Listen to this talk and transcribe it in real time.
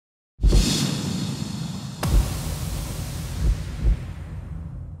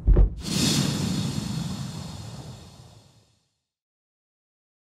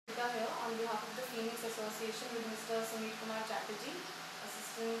Phoenix Association with Mr. Sumit Kumar Chatterjee,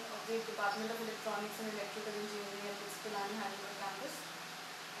 Assistant of the Department of Electronics and Electrical Engineering at BITS Pilani, Hyderabad campus.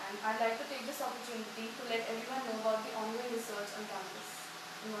 And I'd like to take this opportunity to let everyone know about the ongoing research on campus.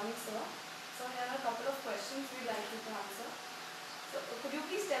 Good morning, sir. So here are a couple of questions we'd like you to answer. So could you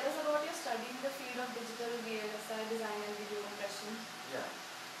please tell us about your study in the field of digital VLSI design and video compression? Yeah.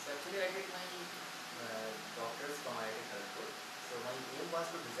 So actually I did my doctor's from NIT Sikkim. So my aim was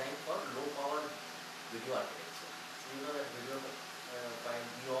to design for low power video architecture. So you know that video file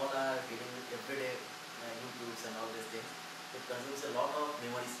we all are dealing with everyday YouTubes and all these things. It consumes a lot of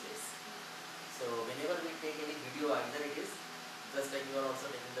memory space. So whenever we take any video, either it is just like you are also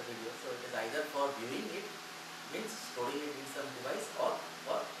taking the video. So it is either for viewing it, means storing it in some device, or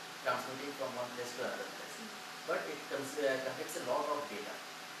for transmitting from one place to another place. But it contains a lot of data,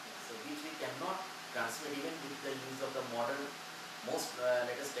 so which we cannot transmit even with the use of the modern most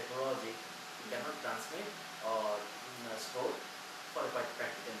latest technology. We cannot transmit or store for a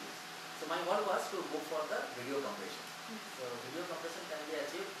practical use. So my work was to go for the video compression. So video compression can be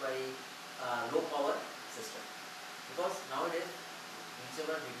achieved by low power system, because nowadays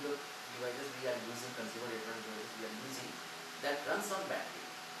whichever video devices we are using, consumer electronic devices we are using, that runs on battery.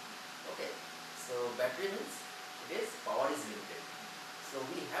 Okay, so battery means it is power is limited. So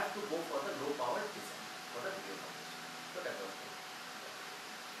we have to go for the low power design for the video compression. So that was it.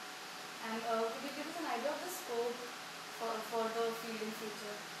 And could you give us an idea of the scope for the field in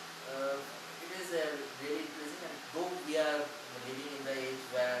future? It is really increasing, and though we are living in the age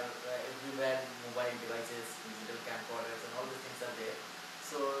where everywhere mobile devices, digital camcorders and all these things are there,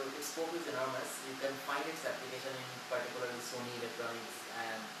 so its scope is enormous. You can find its application in particularly Sony Electronics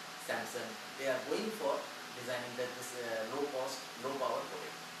and Samsung. They are going for designing that this low cost, low power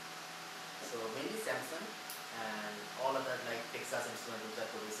codec. So mainly Samsung and all other like Texas Instruments which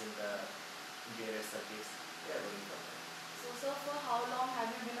are producing the integrated circuits, they are going for that. So sir, for how long have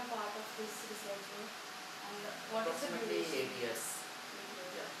you been a part of this research work? And what is the Approximately duration? 8 years.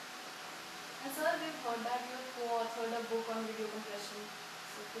 Yeah. And sir, we've heard that you have co-authored a book on video compression.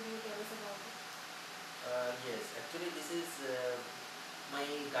 So could you tell us about it? Yes, actually this is my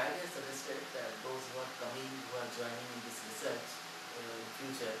guidance suggested that those who are coming, who are joining in this research in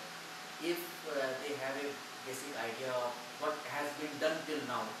future, if they have a basic idea of what has been done till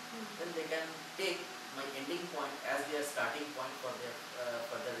now, then they can take my ending point as their starting point for their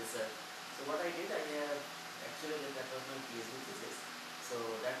further research. So what I did, I have actually that was my PhD thesis. So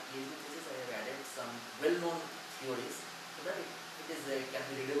that PhD thesis I have added some well-known theories so that it is can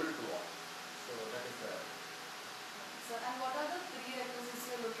be readable to all. So that is the. So and what are the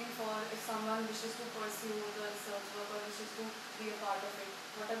prerequisites you're looking for if someone wishes to pursue the research work or wishes to be a part of it?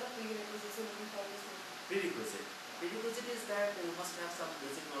 What are the prerequisites you're looking for this work? Prerequisite. Prerequisite is that you must have some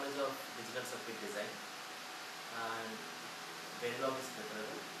basic knowledge of digital circuit design, and Verilog is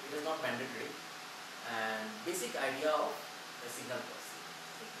preferable. It is not mandatory, and basic idea of a signal processing.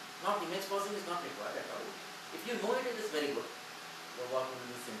 Not image processing is not required at all. If you know it, it is very good. Your work will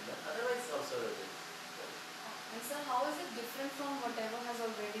be simpler. Otherwise, also it is. And sir, how is it different from whatever has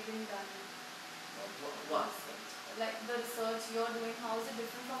already been done? What? Like the research you're doing, how is it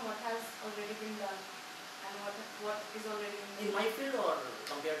different from what has already been done and what is already in my field or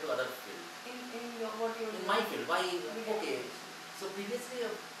compared to other field? In your, what you're in doing? my field. Why? Okay. So previously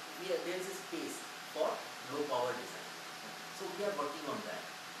there is a space for low power design. So we are working on that.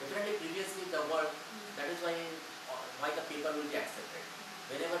 Definitely previously the work, that is why the paper will be accepted.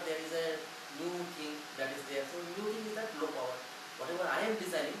 Whenever there is a new thing that is there, so new thing is that low power. Whatever I am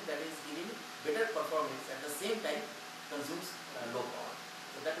designing, that is giving better performance at the same time consumes low power.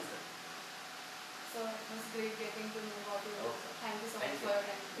 So that is the. So it was great getting to know